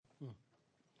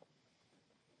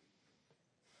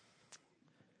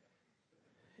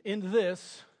In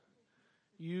this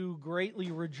you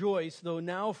greatly rejoice, though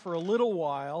now for a little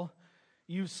while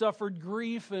you've suffered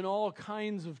grief in all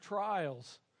kinds of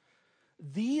trials.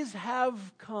 These have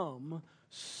come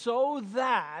so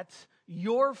that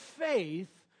your faith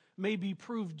may be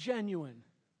proved genuine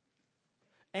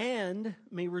and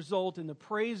may result in the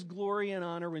praise, glory, and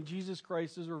honor when Jesus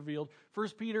Christ is revealed. 1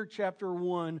 Peter chapter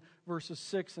 1, verses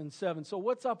 6 and 7. So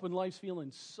what's up when life's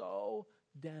feeling so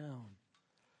down?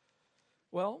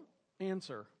 Well,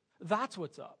 answer. That's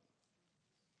what's up.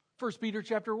 1 Peter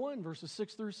chapter 1, verses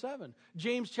 6 through 7.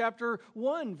 James chapter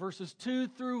 1, verses 2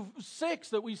 through 6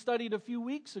 that we studied a few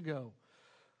weeks ago.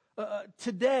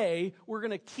 Today, we're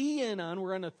going to key in on,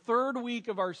 we're on the third week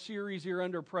of our series here,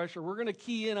 Under Pressure. We're going to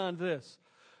key in on this.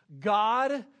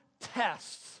 God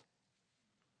tests.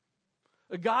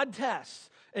 God tests.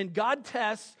 And God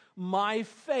tests my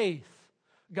faith.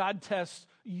 God tests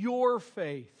your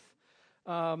faith.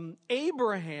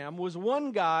 Abraham was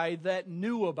one guy that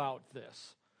knew about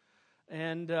this.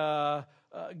 And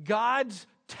God's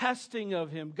testing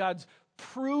of him, God's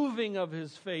proving of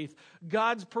his faith,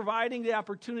 God's providing the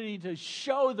opportunity to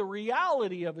show the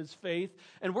reality of his faith.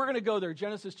 And we're going to go there.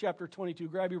 Genesis chapter 22.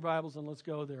 Grab your Bibles and let's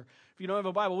go there. If you don't have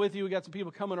a Bible with you, we got some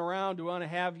people coming around who want to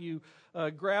have you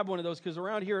grab one of those, because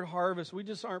around here at Harvest, we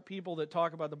just aren't people that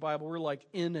talk about the Bible. We're like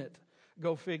in it.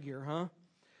 Go figure,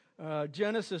 huh?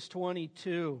 Genesis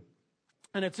 22.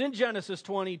 And it's in Genesis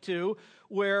 22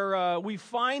 where we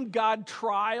find God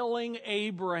trialing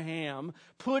Abraham,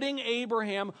 putting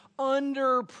Abraham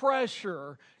under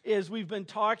pressure, as we've been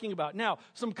talking about. Now,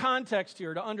 some context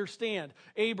here to understand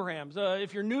Abraham.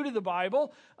 If you're new to the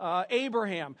Bible,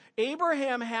 Abraham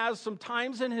has some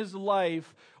times in his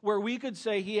life where we could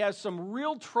say he has some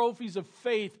real trophies of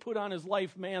faith put on his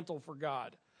life mantle for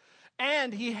God.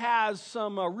 And he has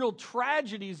some real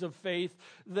tragedies of faith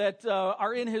that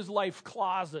are in his life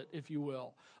closet, if you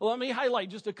will. Let me highlight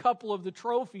just a couple of the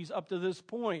trophies up to this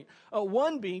point.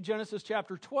 One being Genesis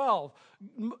chapter 12.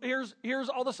 Here's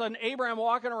all of a sudden Abraham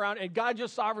walking around and God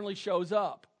just sovereignly shows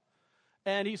up.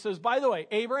 And he says, by the way,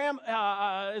 Abraham,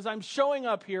 as I'm showing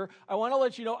up here, I want to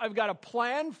let you know I've got a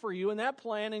plan for you. And that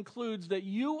plan includes that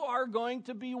you are going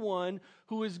to be one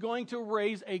who is going to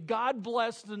raise a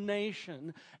God-blessed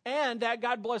nation. And that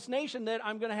God-blessed nation that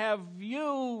I'm going to have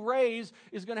you raise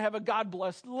is going to have a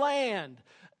God-blessed land.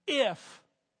 If,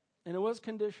 and it was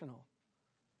conditional,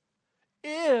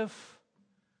 if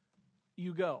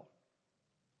you go.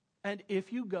 And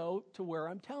if you go to where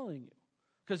I'm telling you.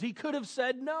 Because he could have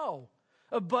said no.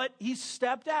 But he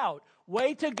stepped out.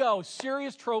 Way to go.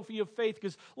 Serious trophy of faith.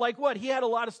 Because like what? He had a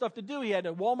lot of stuff to do. He had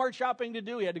Walmart shopping to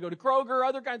do. He had to go to Kroger,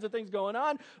 other kinds of things going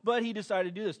on. But he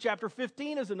decided to do this. Chapter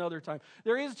 15 is another time.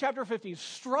 There is chapter 15.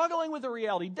 Struggling with the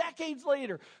reality. Decades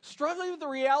later. Struggling with the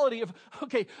reality of,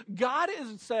 okay, God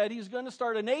has said he's going to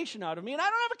start a nation out of me and I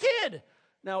don't have a kid.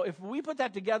 Now, if we put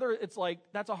that together, it's like,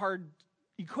 that's a hard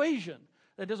equation.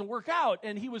 That doesn't work out.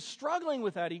 And he was struggling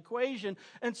with that equation.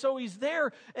 And so he's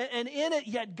there. And in it,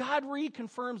 yet God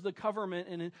reconfirms the covenant.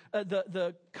 And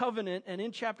the covenant. And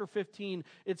in chapter 15,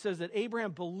 it says that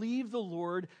Abraham believed the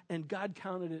Lord and God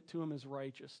counted it to him as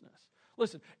righteousness.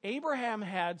 Listen, Abraham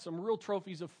had some real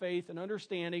trophies of faith and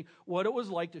understanding what it was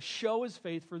like to show his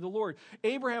faith for the Lord.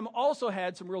 Abraham also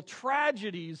had some real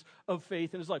tragedies of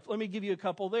faith in his life. Let me give you a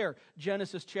couple there.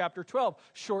 Genesis chapter 12,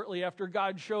 shortly after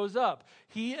God shows up.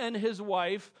 He and his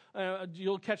wife,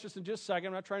 you'll catch this in just a second,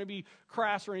 I'm not trying to be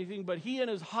crass or anything, but he and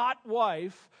his hot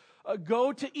wife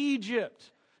go to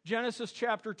Egypt. Genesis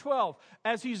chapter 12.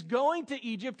 As he's going to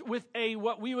Egypt with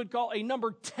what we would call a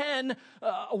number 10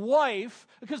 wife,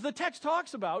 because the text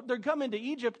talks about they're coming to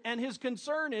Egypt, and his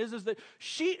concern is that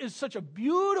she is such a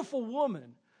beautiful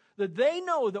woman that they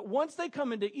know that once they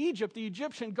come into Egypt, the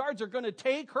Egyptian guards are going to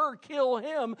take her, kill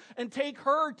him, and take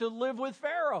her to live with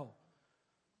Pharaoh.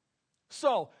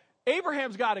 So,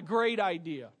 Abraham's got a great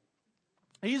idea.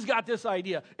 He's got this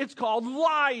idea. It's called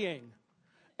lying.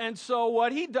 And so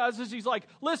what he does is he's like,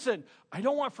 listen, I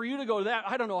don't want for you to go to that.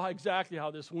 I don't know exactly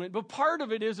how this went, but part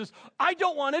of it is I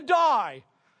don't want to die.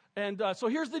 And so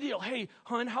here's the deal. Hey,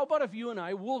 hon, how about if you and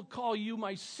I will call you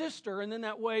my sister, and then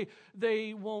that way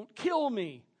they won't kill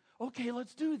me. Okay,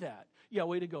 let's do that. Yeah,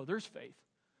 way to go. There's faith.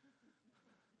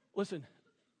 Listen,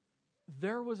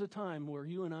 there was a time where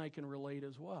you and I can relate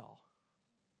as well.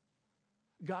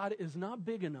 God is not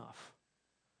big enough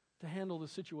to handle the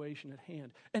situation at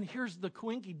hand. And here's the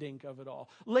quinky-dink of it all.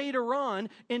 Later on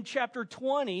in chapter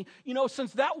 20,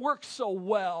 since that worked so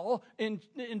well in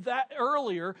that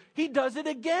earlier, he does it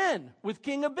again with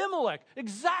King Abimelech.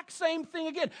 Exact same thing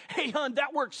again. Hey, hon,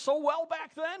 that worked so well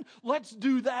back then. Let's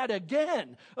do that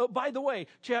again. By the way,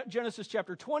 Genesis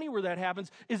chapter 20, where that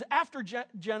happens, is after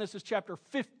Genesis chapter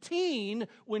 15,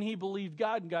 when he believed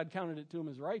God and God counted it to him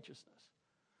as righteousness.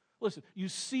 Listen, you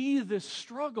see this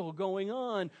struggle going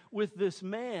on with this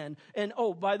man. And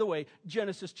by the way,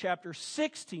 Genesis chapter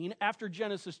 16, after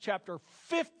Genesis chapter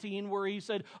 15, where he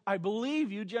said, I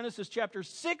believe you, Genesis chapter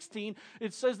 16,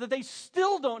 it says that they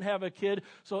still don't have a kid.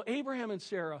 So Abraham and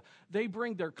Sarah, they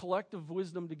bring their collective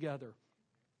wisdom together.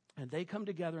 And they come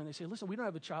together and they say, listen, we don't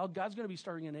have a child. God's going to be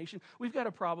starting a nation. We've got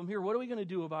a problem here. What are we going to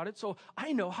do about it? So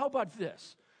I know, how about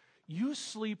this? You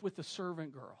sleep with the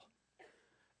servant girl.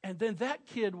 And then that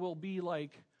kid will be like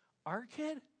our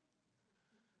kid,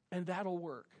 and that'll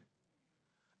work.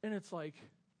 And it's like,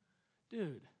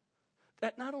 dude,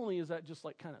 that not only is that just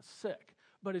like kind of sick,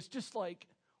 but it's just like,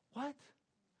 what?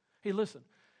 Hey, listen,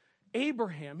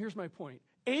 Abraham, here's my point.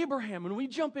 Abraham, when we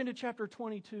jump into chapter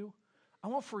 22, I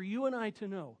want for you and I to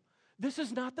know, this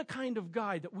is not the kind of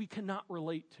guy that we cannot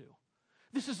relate to.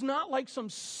 This is not like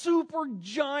some super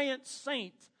giant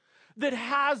saint that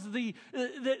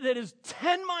that is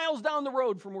 10 miles down the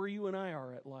road from where you and I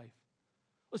are at life.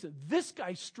 Listen, this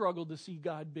guy struggled to see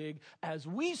God big as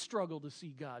we struggle to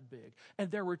see God big.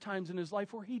 And there were times in his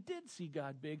life where he did see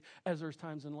God big, as there's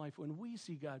times in life when we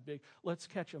see God big. Let's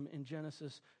catch him in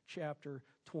Genesis chapter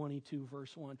 22,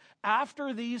 verse 1.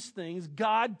 After these things,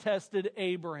 God tested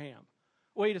Abraham.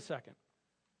 Wait a second.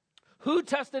 Who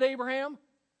tested Abraham?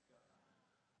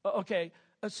 Okay,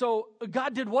 so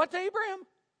God did what to Abraham?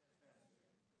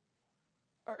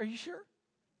 Are you sure?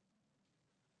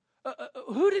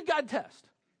 Who did God test?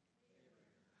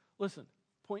 Listen,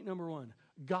 point number one.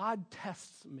 God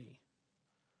tests me.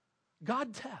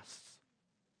 God tests.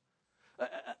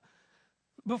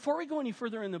 Before we go any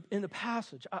further in the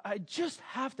passage, I just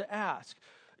have to ask,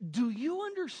 do you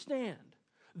understand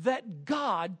that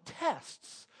God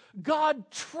tests? God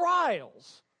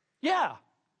trials? Yeah,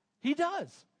 he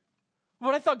does.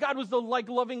 But I thought God was the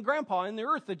loving grandpa in the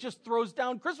earth that just throws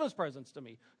down Christmas presents to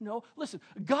me. No, listen,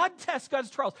 God tests God's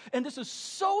trials. And this is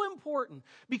so important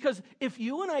because if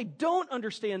you and I don't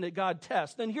understand that God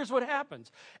tests, then here's what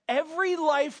happens. Every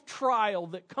life trial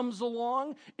that comes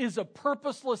along is a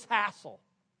purposeless hassle.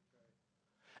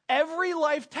 Every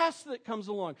life test that comes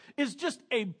along is just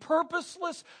a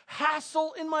purposeless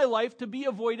hassle in my life to be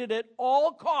avoided at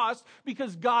all costs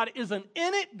because God isn't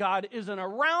in it, God isn't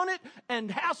around it, and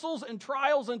hassles and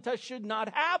trials and tests should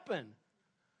not happen.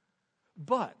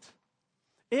 But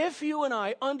if you and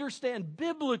I understand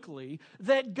biblically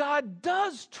that God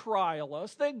does trial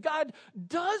us, that God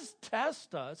does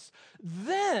test us,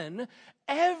 then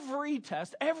every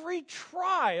test, every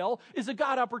trial is a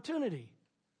God opportunity.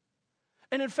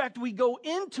 And in fact, we go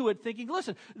into it thinking,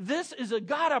 listen, this is a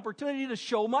God opportunity to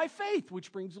show my faith,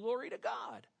 which brings glory to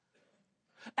God.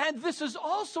 And this is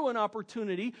also an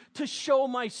opportunity to show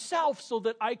myself so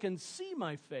that I can see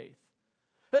my faith.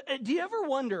 Do you ever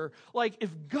wonder,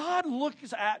 if God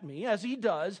looks at me, as he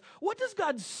does, what does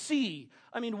God see?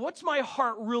 I mean, what's my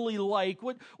heart really like?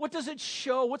 What does it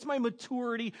show? What's my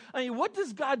maturity? I mean, what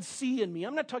does God see in me?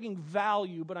 I'm not talking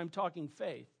value, but I'm talking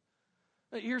faith.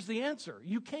 Here's the answer.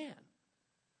 You can.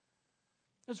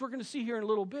 As we're going to see here in a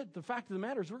little bit, the fact of the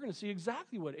matter is we're going to see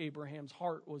exactly what Abraham's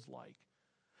heart was like.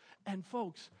 And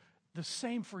folks, the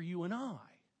same for you and I.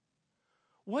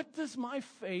 What does my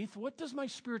faith, what does my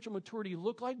spiritual maturity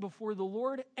look like before the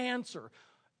Lord? Answer.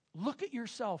 Look at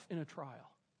yourself in a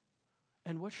trial.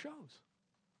 And what shows?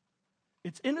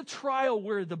 It's in a trial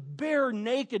where the bare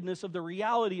nakedness of the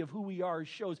reality of who we are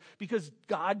shows because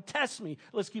God tests me.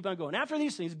 Let's keep on going. After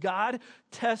these things, God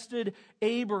tested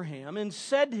Abraham and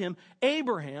said to him,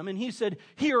 Abraham, and he said,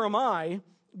 here am I.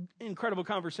 Incredible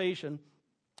conversation.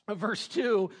 Verse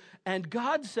 2, and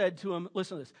God said to him,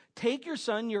 listen to this, take your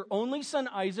son, your only son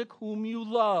Isaac, whom you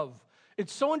love.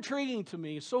 It's so intriguing to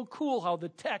me, so cool how the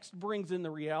text brings in the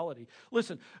reality.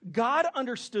 Listen, God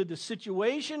understood the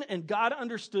situation and God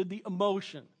understood the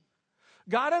emotion.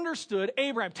 God understood,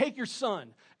 Abraham, take your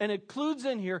son. And it includes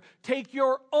in here, take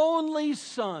your only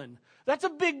son. That's a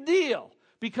big deal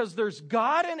because there's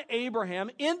God and Abraham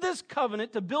in this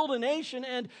covenant to build a nation,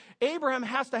 and Abraham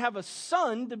has to have a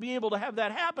son to be able to have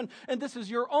that happen, and this is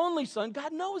your only son.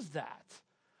 God knows that.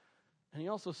 And he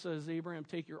also says, Abraham,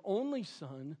 take your only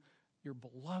son, your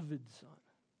beloved son.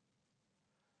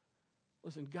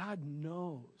 Listen, God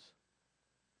knows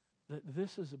that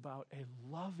this is about a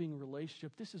loving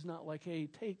relationship. This is not like, hey,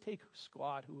 take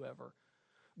squat, whoever.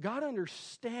 God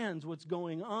understands what's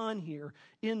going on here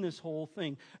in this whole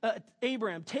thing.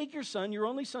 Abraham, take your son, your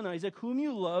only son Isaac, whom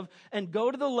you love, and go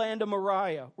to the land of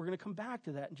Moriah. We're going to come back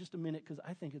to that in just a minute because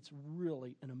I think it's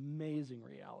really an amazing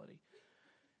reality.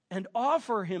 And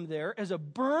offer him there as a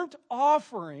burnt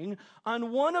offering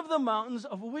on one of the mountains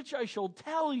of which I shall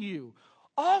tell you.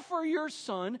 Offer your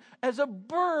son as a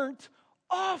burnt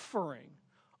offering.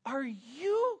 Are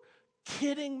you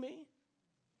kidding me?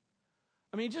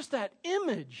 I mean, just that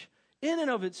image in and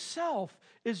of itself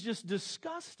is just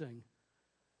disgusting.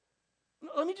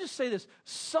 Let me just say this.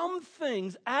 Some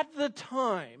things at the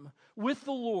time with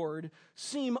the Lord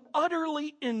seem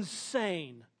utterly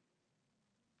insane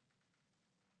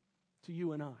to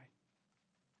you and I.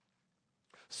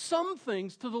 Some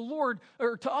things to the Lord,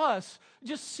 or to us,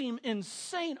 just seem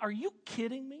insane. Are you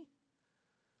kidding me?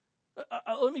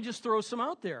 Let me just throw some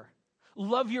out there.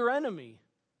 Love your enemy.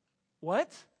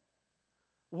 What?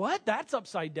 What? That's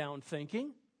upside down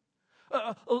thinking.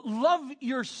 Love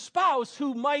your spouse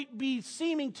who might be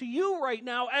seeming to you right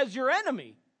now as your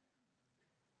enemy.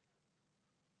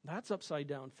 That's upside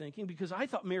down thinking because I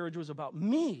thought marriage was about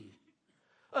me.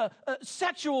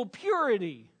 Sexual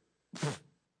purity.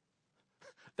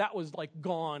 That was like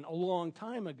gone a long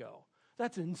time ago.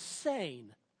 That's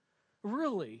insane.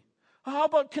 Really. How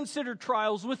about consider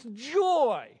trials with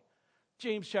joy?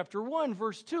 James chapter 1,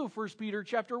 verse 2, 1 Peter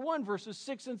chapter 1, verses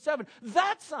 6 and 7.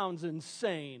 That sounds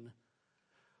insane.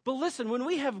 But listen, when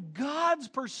we have God's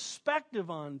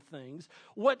perspective on things,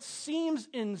 what seems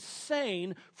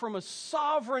insane from a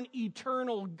sovereign,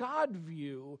 eternal God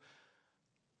view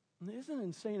isn't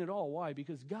insane at all. Why?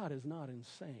 Because God is not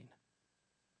insane.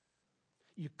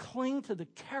 You cling to the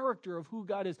character of who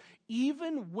God is,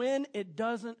 even when it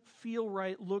doesn't feel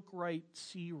right, look right,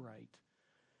 see right.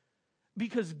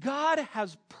 Because God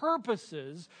has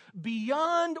purposes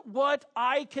beyond what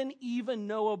I can even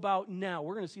know about now.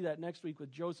 We're going to see that next week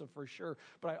with Joseph for sure.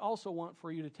 But I also want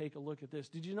for you to take a look at this.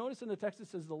 Did you notice in the text it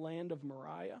says the land of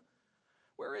Moriah?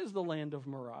 Where is the land of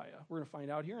Moriah? We're going to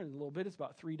find out here in a little bit. It's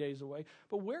about 3 days away.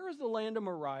 But where is the land of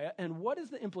Moriah? And what is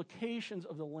the implications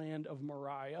of the land of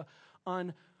Moriah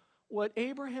on what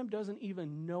Abraham doesn't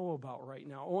even know about right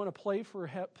now? I want to play for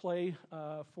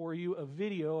you a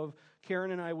video of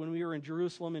Karen and I when we were in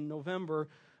Jerusalem in November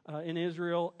in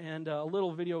Israel, and a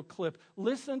little video clip.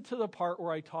 Listen to the part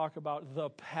where I talk about the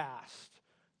past,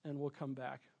 and we'll come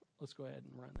back. Let's go ahead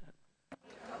and run that.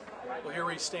 Well, here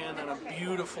we stand on a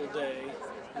beautiful day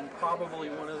in probably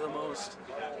one of the most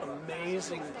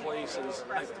amazing places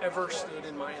I've ever stood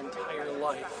in my entire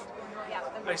life.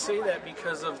 I say that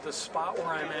because of the spot where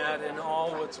I'm at and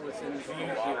all what's within view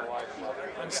here.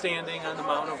 I'm standing on the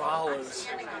Mount of Olives,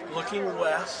 looking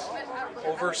west,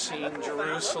 overseeing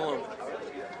Jerusalem.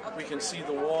 We can see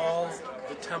the wall,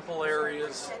 the temple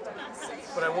areas,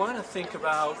 but I want to think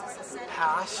about the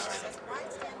past,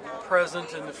 the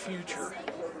present, and the future.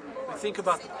 We think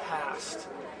about the past,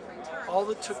 all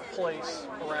that took place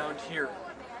around here.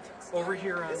 Over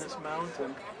here on this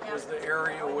mountain was the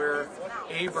area where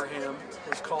Abraham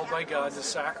was called by God to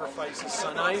sacrifice his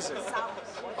son Isaac.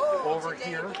 Over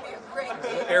here is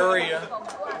the area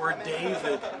where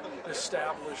David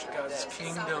established God's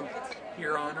kingdom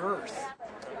here on earth.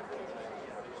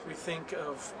 We think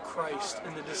of Christ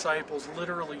and the disciples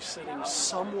literally sitting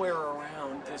somewhere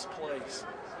around this place.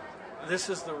 This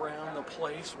is around the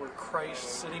place where Christ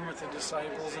sitting with the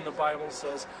disciples, and the Bible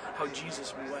says how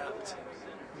Jesus wept.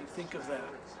 Think of that.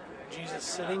 Jesus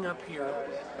sitting up here,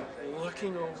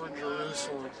 looking over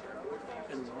Jerusalem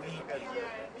and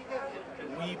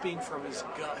weeping from his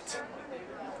gut,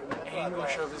 from the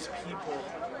anguish of his people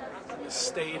and the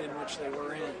state in which they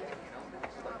were in.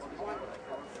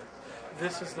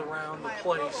 This is around the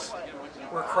place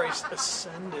where Christ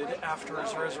ascended after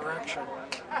his resurrection.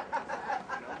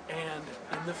 And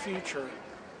in the future,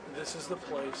 this is the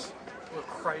place where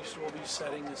Christ will be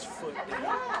setting his foot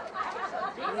down.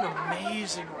 What an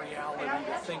amazing reality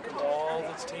to think of all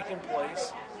that's taken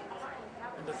place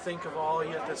and to think of all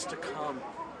yet that's to come.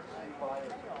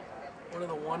 One of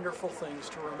the wonderful things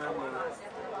to remember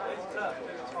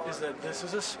is that this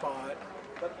is a spot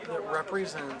that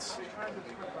represents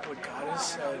what God has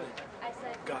said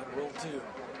God will do.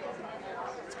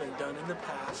 It's been done in the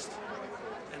past,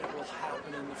 and it will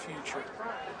happen in the future.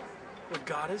 What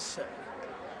God has said,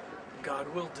 God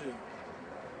will do.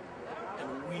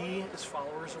 And we, as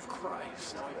followers of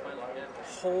Christ,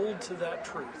 hold to that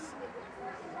truth.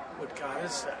 What God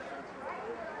has said,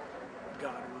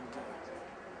 God will do.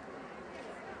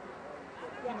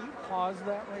 Can you pause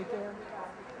that right there?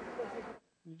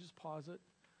 Can you just pause it?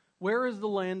 Where is the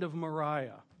land of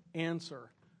Moriah? Answer,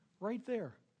 right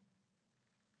there.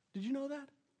 Did you know that?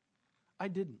 I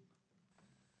didn't.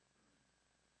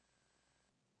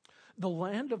 The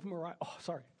land of Moriah,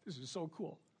 this is so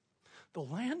cool. The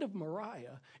land of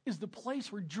Moriah is the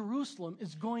place where Jerusalem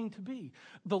is going to be.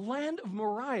 The land of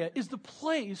Moriah is the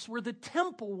place where the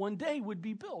temple one day would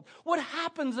be built. What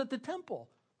happens at the temple?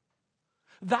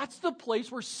 That's the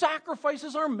place where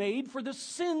sacrifices are made for the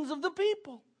sins of the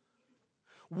people.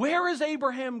 Where is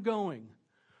Abraham going?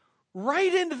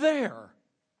 Right into there.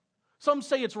 Some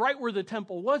say it's right where the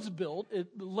temple was built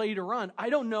later on. I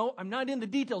don't know. I'm not in the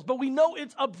details, but we know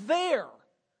it's up there.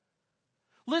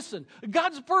 Listen,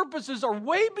 God's purposes are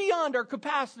way beyond our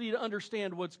capacity to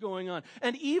understand what's going on.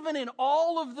 And even in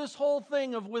all of this whole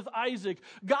thing with Isaac,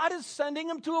 God is sending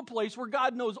him to a place where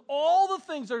God knows all the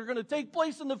things that are going to take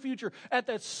place in the future at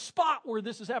that spot where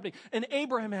this is happening. And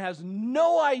Abraham has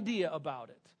no idea about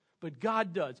it, but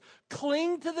God does.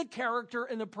 Cling to the character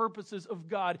and the purposes of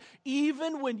God,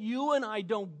 even when you and I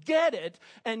don't get it,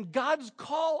 and God's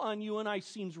call on you and I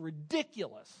seems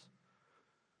ridiculous.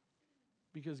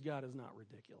 Because God is not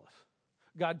ridiculous.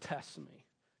 God tests me.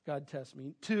 God tests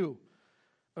me. 2,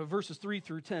 verses 3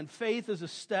 through 10. Faith is a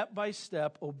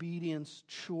step-by-step obedience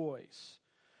choice.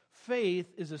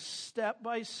 Faith is a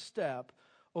step-by-step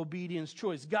obedience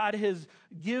choice. God has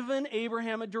given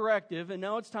Abraham a directive, and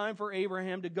now it's time for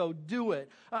Abraham to go do it.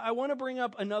 I want to bring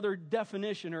up another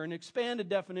definition, or an expanded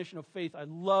definition of faith. I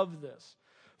love this.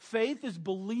 Faith is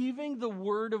believing the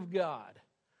Word of God.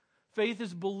 Faith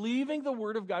is believing the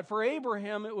Word of God. For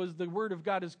Abraham, it was the Word of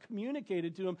God is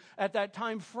communicated to him at that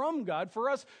time from God. For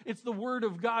us, it's the Word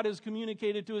of God is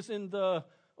communicated to us in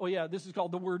this is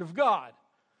called the Word of God.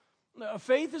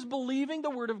 Faith is believing the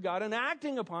Word of God and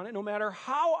acting upon it no matter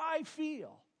how I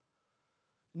feel,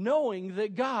 knowing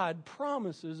that God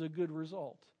promises a good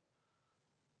result.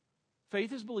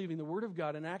 Faith is believing the Word of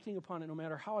God and acting upon it no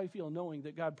matter how I feel, knowing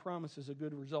that God promises a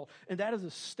good result. And that is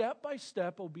a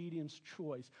step-by-step obedience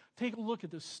choice. Take a look at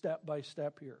this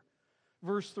step-by-step here.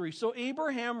 Verse 3. So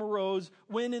Abraham arose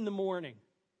when in the morning?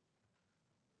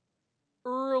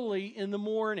 Early in the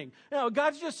morning. Now,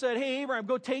 God's just said, hey, Abraham,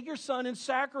 go take your son and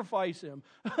sacrifice him.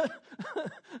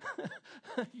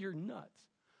 You're nuts.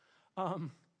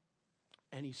 And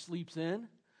he sleeps in,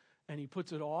 and he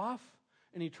puts it off.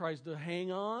 And he tries to hang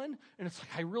on, and it's like,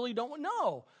 I really don't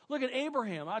know. Look at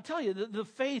Abraham. I'll tell you, the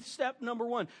faith step number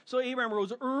 1. So Abraham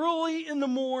rose early in the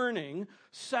morning,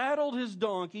 saddled his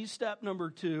donkey, step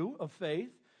number 2 of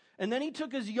faith, and then he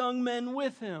took his young men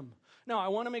with him. Now, I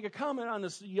want to make a comment on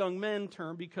this young men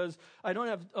term because I don't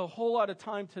have a whole lot of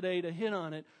time today to hit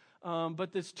on it.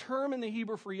 But this term in the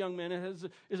Hebrew for young men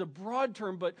is a broad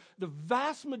term, but the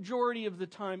vast majority of the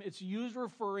time it's used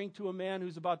referring to a man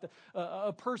who's about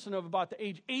a person of about the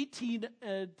age 18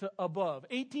 to above,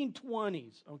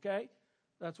 1820s, okay?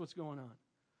 That's what's going on.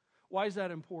 Why is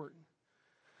that important?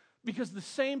 Because the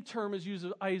same term is used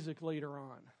of Isaac later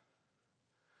on.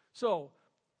 So,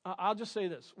 I'll just say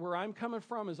this. Where I'm coming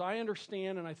from is I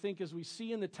understand, and I think as we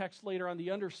see in the text later on,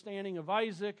 the understanding of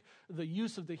Isaac, the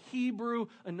use of the Hebrew,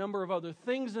 a number of other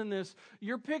things in this.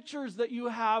 Your pictures that you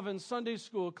have in Sunday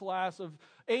school class of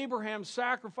Abraham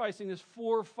sacrificing this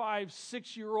 4, 5,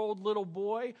 6-year-old little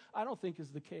boy, I don't think is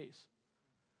the case.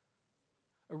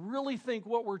 I really think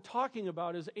what we're talking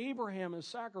about is Abraham is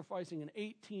sacrificing an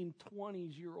 18,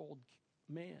 20-year-old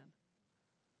man.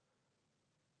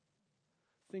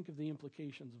 Think of the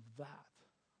implications of that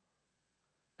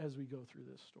as we go through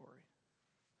this story.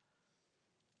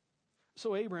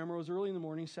 So Abraham rose early in the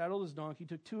morning, saddled his donkey,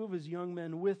 took 2 of his young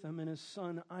men with him and his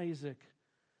son Isaac,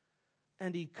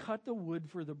 and he cut the wood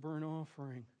for the burnt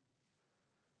offering.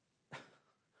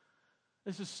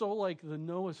 This is so like the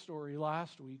Noah story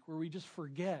last week, where we just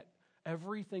forget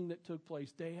everything that took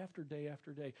place day after day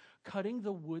after day. Cutting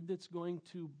the wood that's going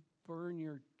to burn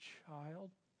your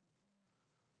child.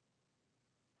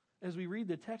 As we read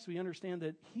the text, we understand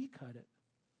that he cut it.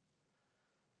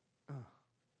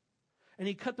 And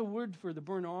he cut the wood for the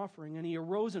burnt offering, and he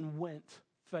arose and went,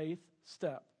 faith,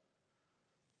 step.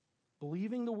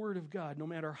 Believing the word of God, no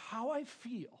matter how I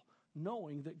feel,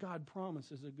 knowing that God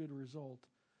promises a good result.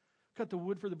 Cut the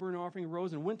wood for the burnt offering,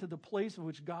 arose and went to the place of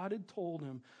which God had told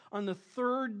him. On the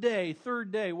third day,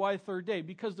 why third day?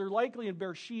 Because they're likely in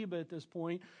Beersheba at this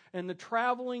point, and the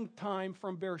traveling time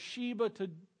from Beersheba to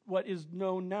what is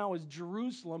known now as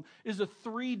Jerusalem is a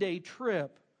 3-day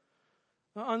trip.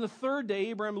 On the third day,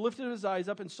 Abraham lifted his eyes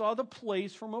up and saw the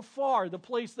place from afar, the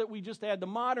place that we just had the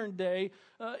modern day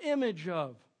image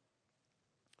of.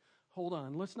 Hold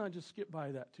on, let's not just skip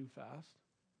by that too fast.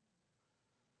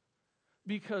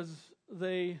 Because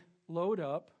they load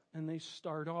up and they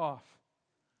start off.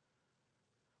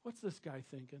 What's this guy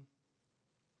thinking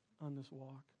on this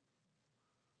walk?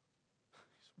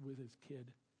 He's with his kid.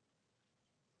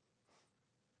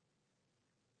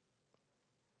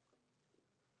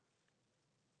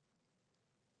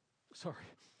 Sorry,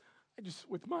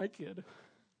 with my kid,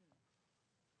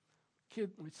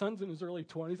 my son's in his early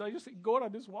 20s. I just think, going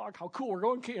on this walk, how cool, we're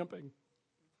going camping.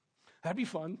 That'd be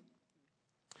fun.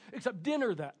 Except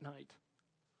dinner that night,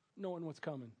 knowing what's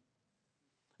coming.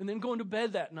 And then going to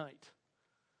bed that night.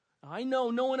 I know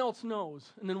no one else knows.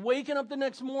 And then waking up the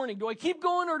next morning, do I keep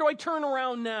going or do I turn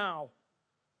around now?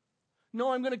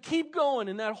 No, I'm going to keep going.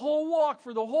 And that whole walk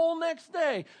for the whole next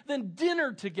day. Then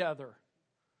dinner together.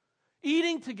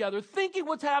 Eating together, thinking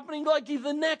what's happening like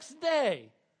the next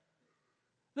day.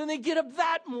 Then they get up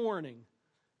that morning,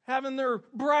 having their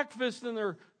breakfast and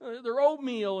their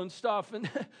oatmeal and stuff. And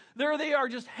there they are,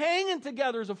 just hanging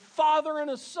together as a father and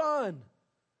a son.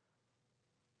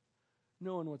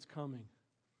 Knowing what's coming.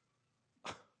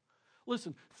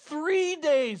 Listen, 3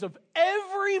 days of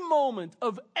every moment,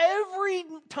 of every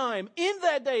time in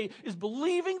that day is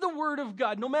believing the Word of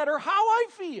God, no matter how I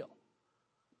feel.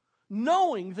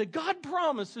 Knowing that God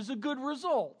promises a good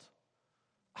result.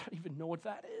 I don't even know what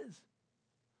that is.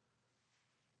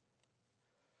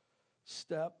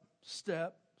 Step,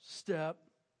 step, step.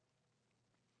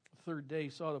 The third day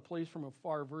saw the place from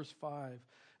afar, verse 5.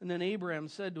 And then Abraham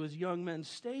said to his young men,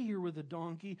 stay here with the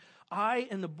donkey. I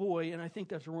and the boy, and I think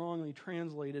that's wrongly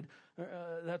translated.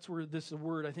 That's where this is a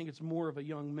word, I think it's more of a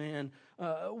young man,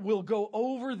 will go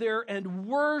over there and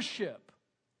worship.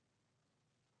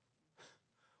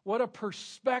 What a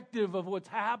perspective of what's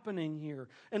happening here.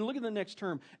 And look at the next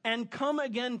term. And come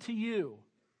again to you.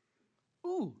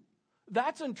 Ooh,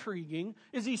 that's intriguing.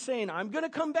 Is he saying, I'm going to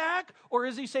come back? Or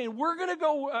is he saying, we're going to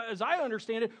go, as I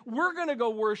understand it, we're going to go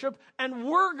worship and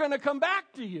we're going to come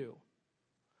back to you?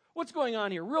 What's going on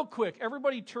here? Real quick,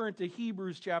 everybody turn to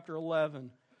Hebrews chapter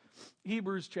 11.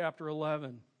 Hebrews chapter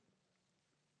 11.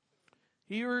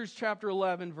 Hebrews chapter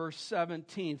 11, verse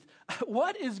 17.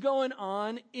 What is going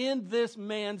on in this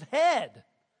man's head?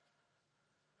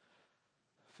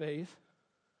 Faith.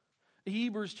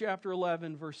 Hebrews chapter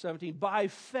 11, verse 17. By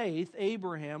faith,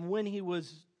 Abraham, when he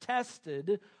was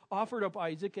tested, offered up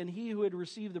Isaac, and he who had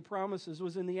received the promises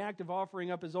was in the act of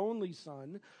offering up his only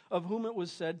son, of whom it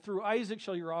was said, through Isaac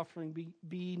shall your offering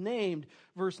be named.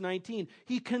 Verse 19.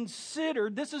 He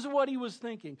considered, this is what he was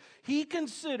thinking, he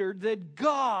considered that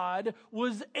God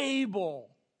was able.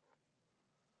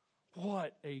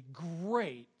 What a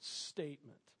great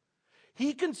statement.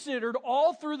 He considered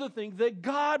all through the thing that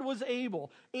God was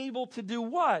able. Able to do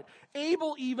what?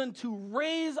 Able even to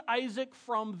raise Isaac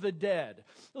from the dead.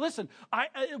 Listen,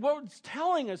 what it's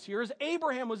telling us here is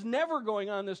Abraham was never going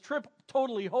on this trip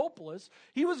totally hopeless.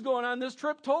 He was going on this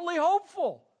trip totally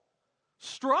hopeful.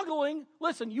 Struggling.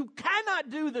 Listen, you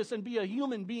cannot do this and be a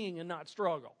human being and not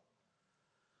struggle.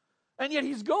 And yet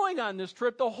he's going on this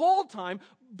trip the whole time,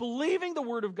 believing the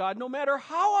Word of God, no matter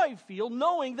how I feel,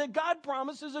 knowing that God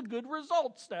promises a good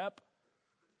result. Step.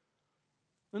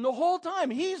 And the whole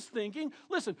time he's thinking,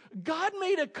 listen, God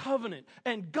made a covenant,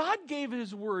 and God gave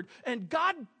His Word, and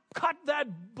God cut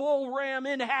that bull ram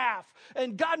in half,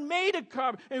 and God made a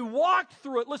covenant, and walked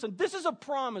through it. Listen, this is a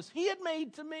promise He had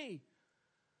made to me.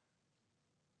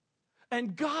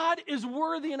 And God is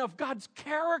worthy enough. God's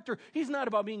character. He's not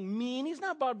about being mean. He's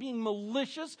not about being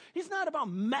malicious. He's not about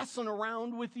messing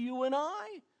around with you and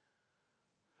I.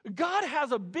 God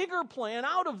has a bigger plan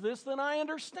out of this than I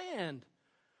understand.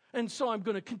 And so I'm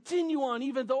going to continue on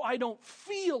even though I don't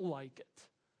feel like it.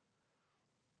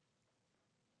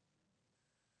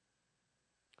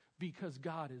 Because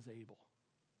God is able.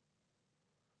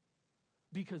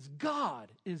 Because God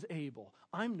is able.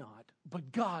 I'm not,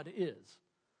 but God is.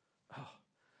 Oh,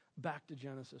 back to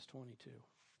Genesis 22.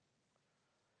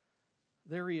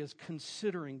 There he is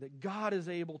considering that God is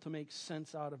able to make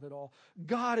sense out of it all.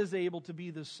 God is able to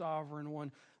be the sovereign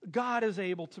one. God is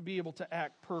able to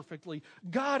act perfectly.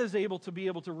 God is able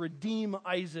to redeem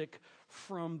Isaac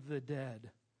from the dead.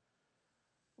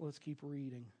 Let's keep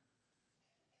reading.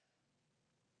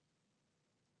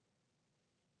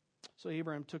 So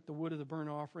Abraham took the wood of the burnt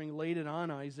offering, laid it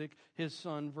on Isaac, his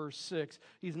son, verse 6.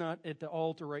 He's not at the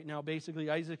altar right now. Basically,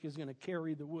 Isaac is going to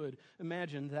carry the wood.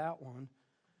 Imagine that one.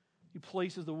 He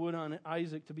places the wood on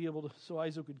Isaac so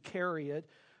Isaac could carry it,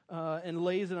 and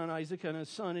lays it on Isaac and his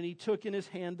son. And he took in his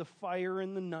hand the fire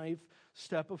and the knife,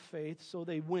 step of faith. So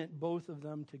they went, both of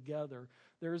them together.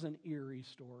 There's an eerie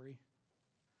story.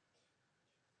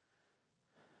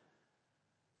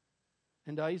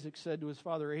 And Isaac said to his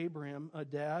father Abraham,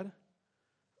 Dad,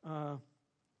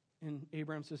 And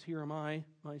Abraham says, "Here am I,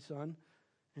 my son."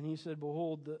 And he said,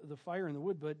 "Behold, the fire and the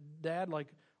wood, but Dad,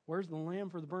 where's the lamb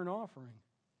for the burnt offering?"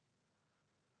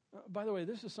 By the way,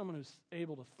 this is someone who's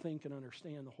able to think and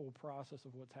understand the whole process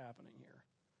of what's happening here.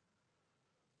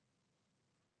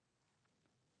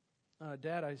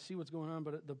 "Dad, I see what's going on,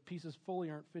 but the pieces fully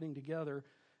aren't fitting together."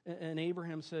 And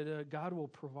Abraham said, "God will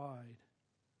provide.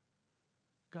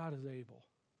 God is able."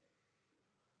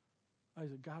 I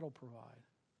said, "God will provide."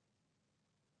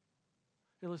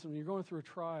 Hey, listen, when you're going through a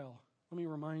trial, let me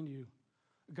remind you,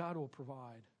 God will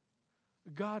provide.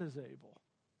 God is able.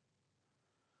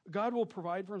 God will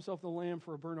provide for himself the lamb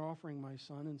for a burnt offering, my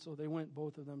son. And so they went,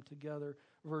 both of them together.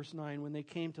 Verse 9, when they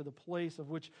came to the place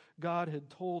of which God had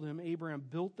told him, Abraham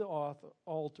built the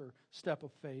altar, step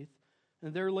of faith,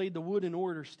 and there laid the wood in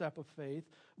order, step of faith,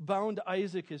 bound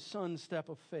Isaac his son, step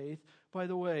of faith. By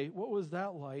the way, what was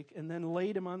that like? And then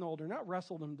laid him on the altar. Not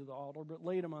wrestled him to the altar, but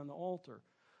laid him on the altar.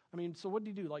 I mean, so what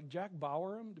did he do? Like Jack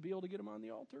Bauer him to be able to get him on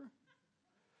the altar?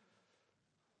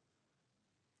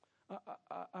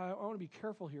 I want to be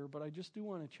careful here, but I just do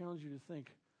want to challenge you to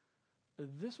think,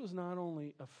 this was not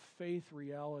only a faith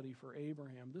reality for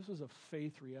Abraham, this was a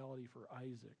faith reality for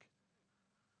Isaac.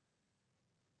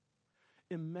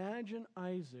 Imagine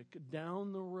Isaac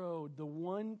down the road, the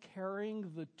one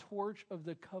carrying the torch of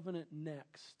the covenant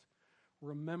next,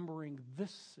 remembering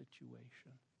this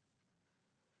situation,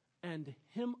 and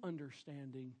him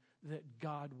understanding that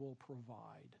God will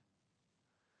provide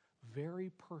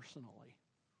very personally.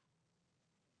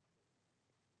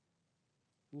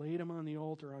 Laid him on the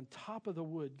altar on top of the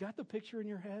wood. Got the picture in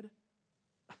your head?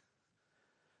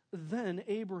 Then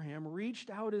Abraham reached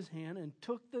out his hand and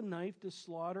took the knife to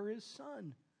slaughter his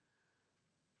son.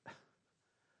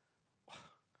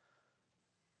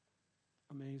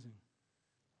 Amazing.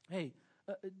 Hey,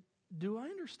 do I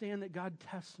understand that God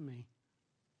tests me?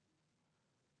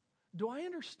 Do I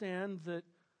understand that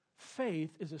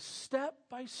faith is a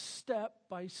step-by-step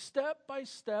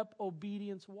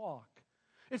obedience walk?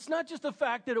 It's not just the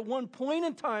fact that at one point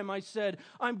in time I said,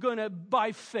 I'm going to,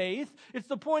 by faith. It's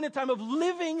the point in time of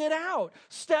living it out,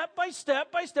 step by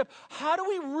step by step. How do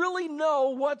we really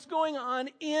know what's going on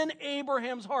in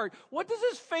Abraham's heart? What does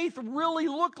his faith really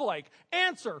look like?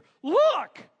 Answer,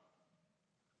 look!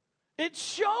 It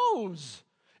shows.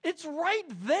 It's right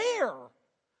there.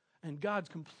 And God's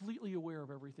completely aware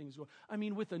of everything he's going. I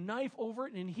mean, with a knife over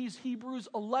it, and he's Hebrews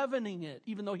 11ing it,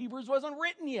 even though Hebrews wasn't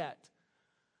written yet.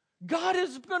 God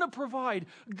is going to provide.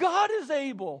 God is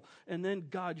able. And then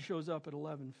God shows up at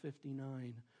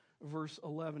 11:59, verse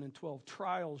 11 and 12.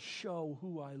 Trials show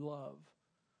who I love.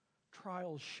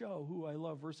 Trials show who I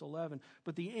love. Verse 11.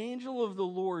 But the angel of the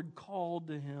Lord called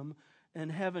to him in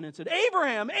heaven and said,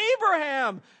 Abraham,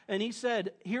 Abraham! And he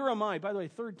said, here am I. By the way,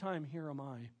 third time, here am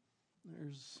I.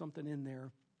 There's something in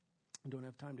there I don't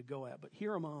have time to go at, but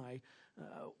here am I.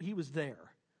 He was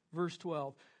there. Verse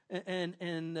 12.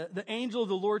 And the angel of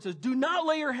the Lord says, do not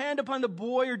lay your hand upon the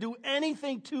boy or do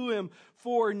anything to him,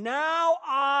 for now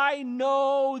I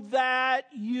know that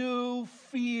you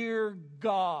fear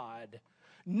God.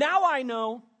 Now I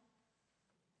know.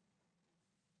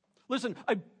 Listen,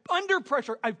 under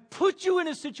pressure, I've put you in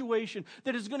a situation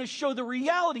that is going to show the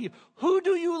reality of who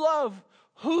do you love?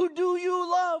 Who do you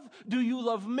love? Do you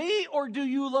love me or do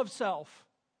you love self?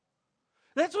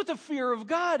 That's what the fear of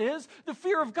God is. The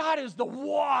fear of God is the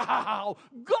wow,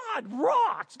 God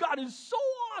rocks. God is so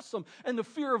awesome. And the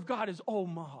fear of God is, oh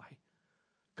my,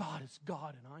 God is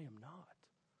God and I am not.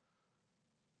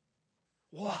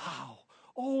 Wow,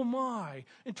 oh my.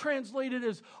 And translated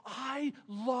as, I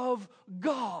love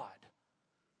God.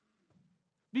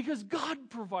 Because God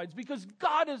provides, because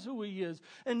God is who He is.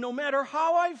 And no matter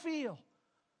how I feel,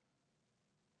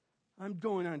 I'm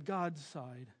going on God's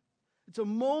side. It's a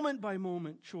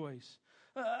moment-by-moment choice.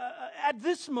 At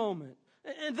this moment,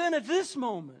 and then at this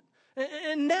moment,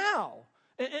 and now,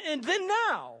 and then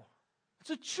now. It's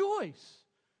a choice.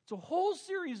 It's a whole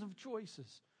series of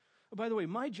choices. By the way,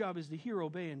 my job is to hear,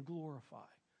 obey, and glorify.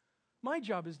 My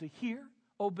job is to hear,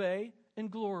 obey, and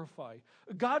glorify.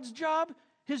 God's job,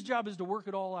 His job is to work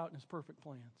it all out in His perfect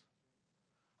plans.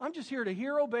 I'm just here to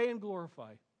hear, obey, and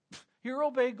glorify. Hear,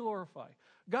 obey, glorify.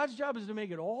 God's job is to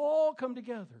make it all come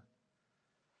together.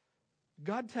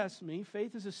 God tests me.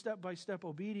 Faith is a step-by-step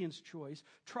obedience choice.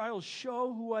 Trials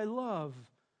show who I love.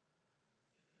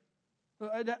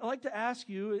 I'd like to ask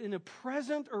you, in a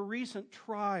present or recent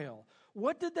trial,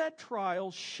 what did that trial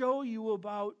show you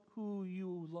about who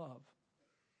you love?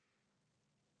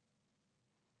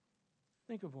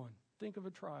 Think of one. Think of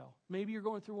a trial. Maybe you're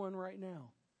going through one right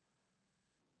now.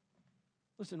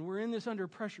 Listen, we're in this Under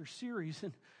Pressure series,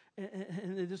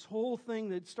 And this whole thing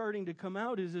that's starting to come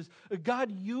out is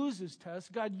God uses tests,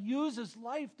 God uses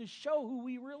life to show who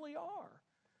we really are.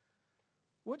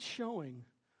 What's showing?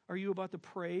 Are you about the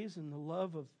praise and the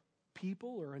love of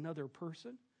people or another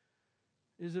person?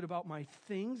 Is it about my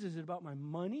things? Is it about my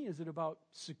money? Is it about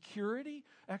security?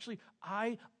 Actually,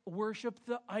 I worship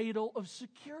the idol of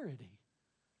security.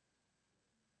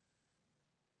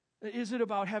 Is it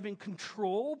about having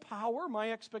control, power,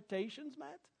 my expectations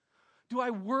met? Do I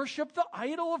worship the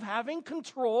idol of having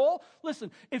control?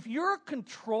 Listen, if you're a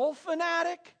control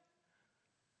fanatic,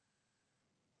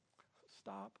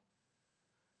 stop.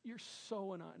 You're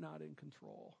so not in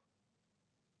control.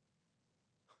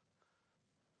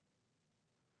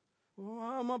 Well,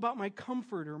 I'm about my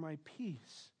comfort or my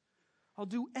peace. I'll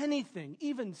do anything,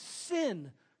 even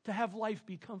sin, to have life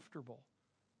be comfortable.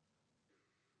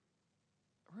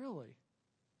 Really?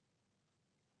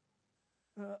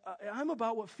 I'm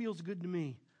about what feels good to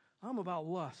me. I'm about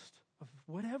lust of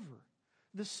whatever.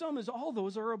 The sum is all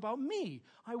those are about me.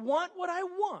 I want what I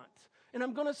want, and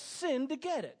I'm going to sin to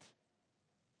get it.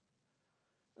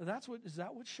 Is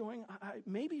that what's showing?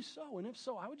 Maybe so, and if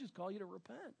so, I would just call you to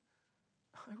repent.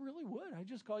 I really would. I'd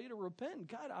just call you to repent.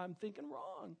 God, I'm thinking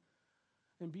wrong.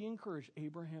 And be encouraged.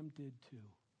 Abraham did too.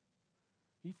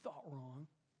 He thought wrong.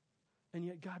 And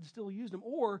yet God still used him.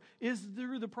 Or is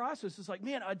through the process, it's like,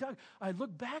 man, Doug, I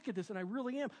look back at this and I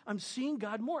really am. I'm seeing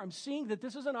God more. I'm seeing that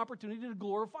this is an opportunity to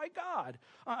glorify God.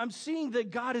 I'm seeing that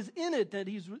God is in it, that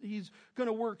He's going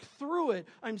to work through it.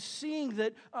 I'm seeing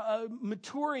that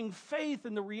maturing faith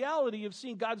and the reality of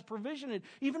seeing God's provision in it.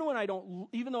 Even though I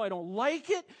don't like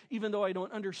it, even though I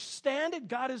don't understand it,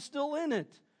 God is still in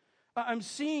it. I'm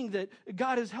seeing that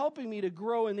God is helping me to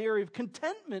grow in the area of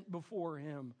contentment before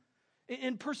Him,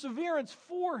 in perseverance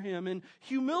for Him, in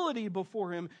humility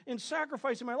before Him, in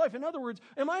sacrificing my life. In other words,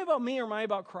 am I about me or am I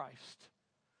about Christ?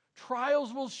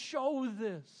 Trials will show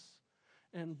this.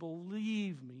 And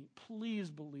believe me, please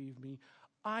believe me,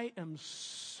 I am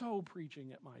so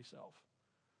preaching at myself.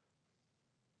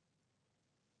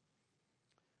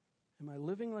 Am I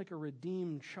living like a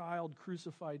redeemed child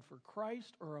crucified for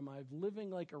Christ, or am I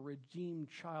living like a redeemed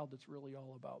child that's really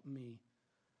all about me?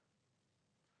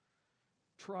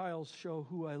 Trials show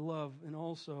who I love, and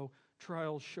also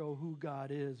trials show who God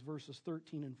is. Verses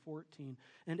 13 and 14.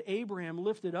 And Abraham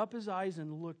lifted up his eyes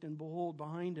and looked, and behold,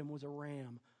 behind him was a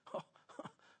ram.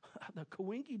 The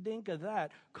coinky-dink of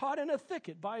that, caught in a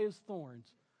thicket by his thorns.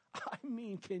 I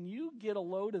mean, can you get a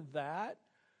load of that?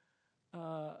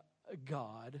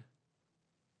 God.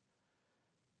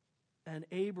 And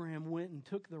Abraham went and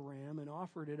took the ram and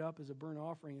offered it up as a burnt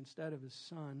offering instead of his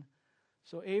son.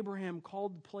 So Abraham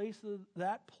called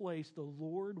that place, the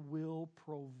Lord will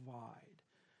provide.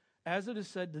 As it is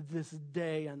said to this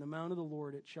day, on the mount of the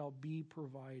Lord it shall be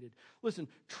provided. Listen,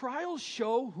 trials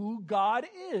show who God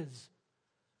is.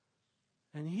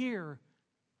 And here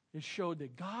it showed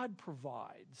that God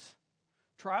provides.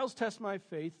 Trials test my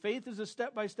faith. Faith is a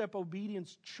step-by-step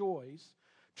obedience choice.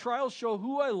 Trials show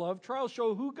who I love. Trials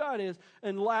show who God is.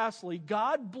 And lastly,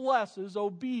 God blesses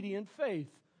obedient faith.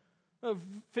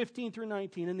 15 through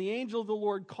 19. And the angel of the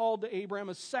Lord called to Abraham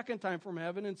a second time from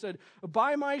heaven and said,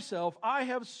 by myself I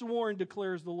have sworn,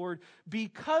 declares the Lord,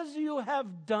 because you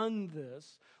have done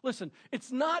this. Listen,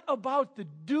 it's not about the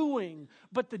doing,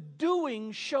 but the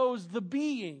doing shows the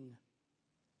being.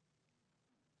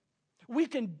 We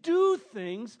can do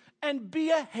things and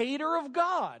be a hater of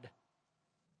God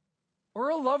or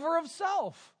a lover of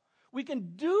self. We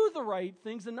can do the right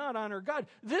things and not honor God.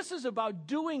 This is about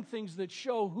doing things that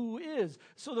show who is.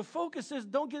 So the focus is,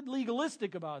 don't get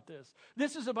legalistic about this.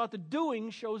 This is about the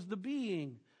doing shows the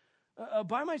being.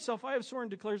 By myself I have sworn,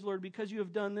 declares the Lord, because you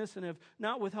have done this and have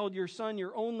not withheld your son,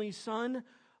 your only son,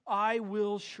 I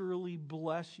will surely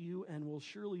bless you and will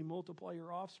surely multiply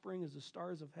your offspring as the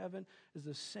stars of heaven, as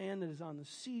the sand that is on the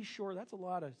seashore. That's a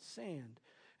lot of sand.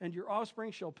 And your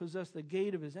offspring shall possess the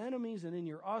gate of his enemies, and in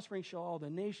your offspring shall all the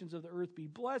nations of the earth be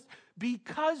blessed,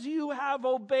 because you have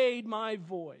obeyed my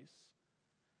voice.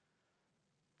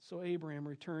 So Abraham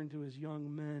returned to his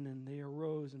young men, and they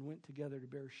arose and went together to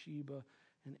Beersheba,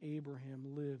 and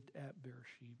Abraham lived at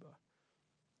Beersheba.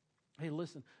 Hey,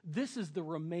 listen, this is the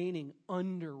remaining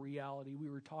under reality we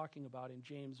were talking about in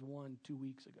James 1 2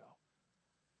 weeks ago.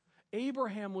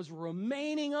 Abraham was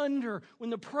remaining under when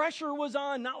the pressure was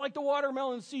on, not like the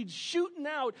watermelon seeds shooting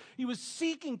out. He was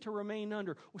seeking to remain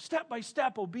under. Step by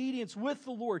step, obedience with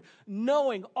the Lord,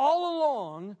 knowing all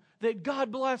along that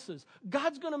God blesses.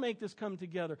 God's going to make this come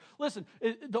together. Listen,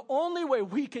 the only way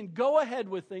we can go ahead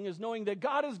with things is knowing that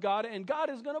God is God and God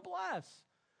is going to bless.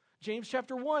 James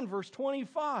chapter 1, verse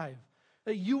 25,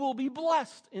 that you will be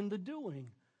blessed in the doing.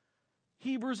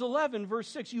 Hebrews 11, verse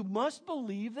 6, you must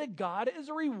believe that God is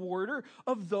a rewarder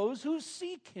of those who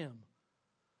seek Him.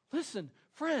 Listen,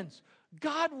 friends,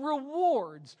 God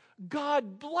rewards,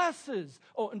 God blesses.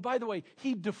 Oh, and by the way,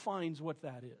 He defines what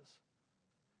that is.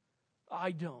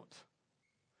 I don't.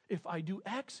 If I do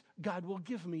X, God will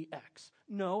give me X.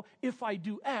 No, if I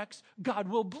do X, God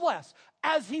will bless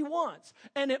as He wants.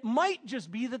 And it might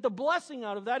just be that the blessing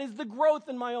out of that is the growth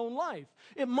in my own life.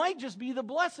 It might just be the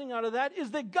blessing out of that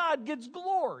is that God gets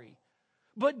glory.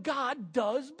 But God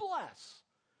does bless.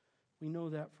 We know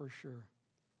that for sure.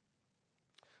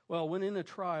 Well, when in a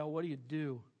trial, what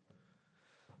do?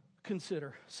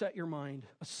 Consider, set your mind.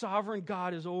 A sovereign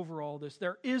God is over all this.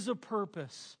 There is a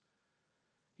purpose.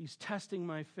 He's testing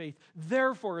my faith.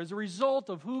 Therefore, as a result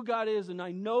of who God is, and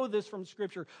I know this from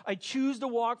Scripture, I choose to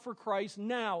walk for Christ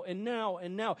now and now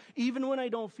and now, even when I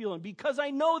don't feel Him, because I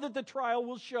know that the trial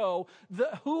will show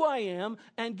who I am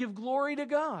and give glory to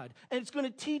God. And it's going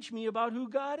to teach me about who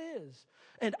God is.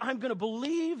 And I'm going to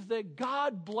believe that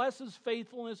God blesses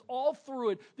faithfulness all through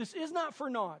it. This is not for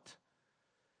naught.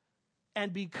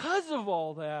 And because of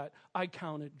all that, I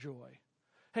count it joy.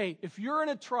 Hey, if you're in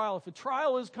a trial, if a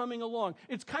trial is coming along,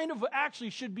 it's kind of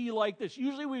actually should be like this.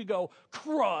 Usually we go,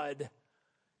 crud.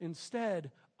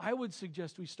 Instead, I would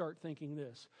suggest we start thinking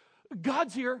this.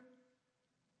 God's here.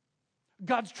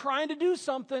 God's trying to do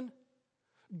something.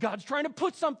 God's trying to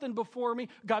put something before me.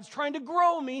 God's trying to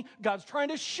grow me. God's trying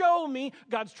to show me.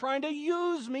 God's trying to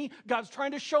use me. God's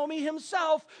trying to show me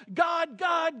Himself. God,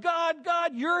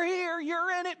 you're here.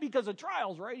 You're in it because the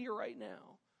trial's right here, right now.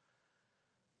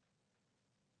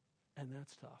 And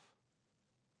that's tough.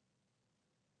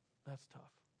 That's tough.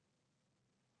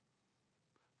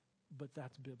 But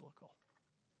that's biblical.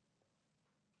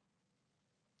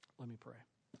 Let me pray.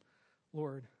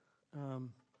 Lord,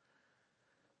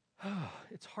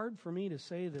 it's hard for me to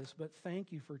say this, but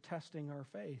thank You for testing our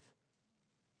faith.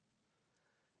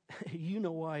 You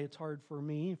know why it's hard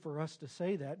for us to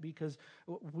say that, because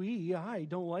I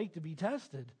don't like to be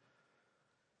tested.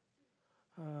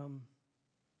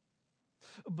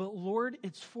 But Lord,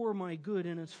 it's for my good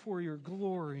and it's for Your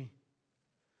glory.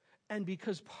 And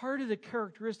because part of the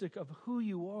characteristic of who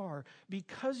You are,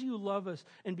 because You love us,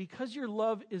 and because Your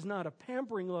love is not a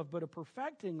pampering love, but a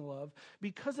perfecting love,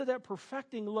 because of that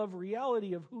perfecting love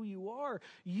reality of who You are,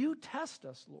 You test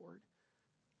us, Lord.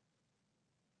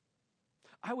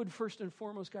 I would first and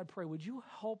foremost, God, pray, would You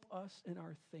help us in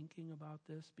our thinking about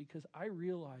this? Because I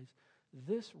realize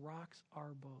this rocks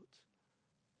our boats.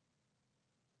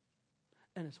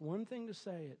 And it's one thing to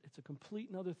say it. It's a complete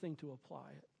another thing to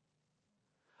apply it.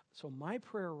 So my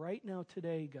prayer right now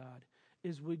today, God,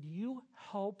 is would You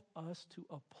help us to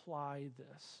apply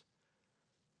this?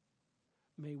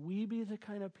 May we be the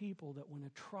kind of people that when a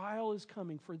trial is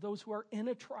coming, for those who are in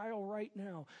a trial right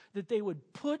now, that they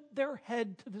would put their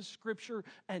head to the Scripture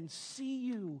and see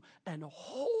You and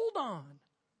hold on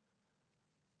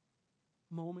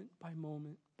moment by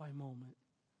moment by moment.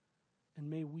 And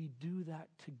may we do that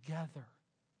together.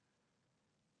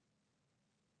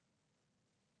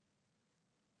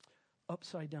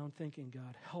 Upside down thinking,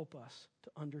 God, help us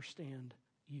to understand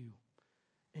You.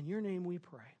 In Your name we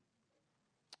pray.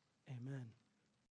 Amen.